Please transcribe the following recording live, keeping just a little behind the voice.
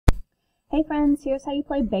Hey friends, here's how you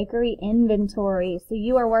play bakery inventory. So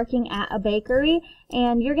you are working at a bakery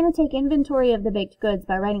and you're going to take inventory of the baked goods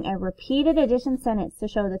by writing a repeated addition sentence to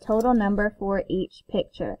show the total number for each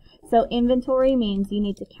picture. So inventory means you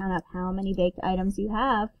need to count up how many baked items you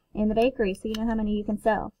have in the bakery so you know how many you can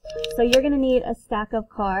sell. So you're going to need a stack of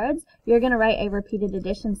cards. You're going to write a repeated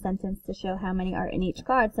addition sentence to show how many are in each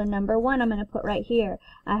card. So number 1 I'm going to put right here.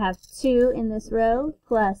 I have 2 in this row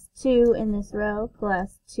plus 2 in this row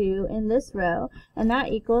plus 2 in this row, and that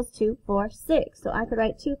equals 2, 4, 6. So I could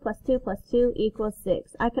write 2 plus 2 plus 2 equals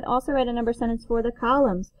 6. I could also write a number sentence for the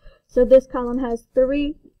columns. So this column has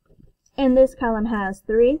 3 and this column has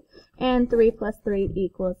 3, and 3 plus 3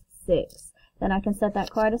 equals 6. Then I can set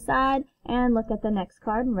that card aside and look at the next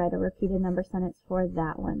card and write a repeated number sentence for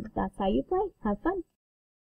that one. That's how you play. Have fun.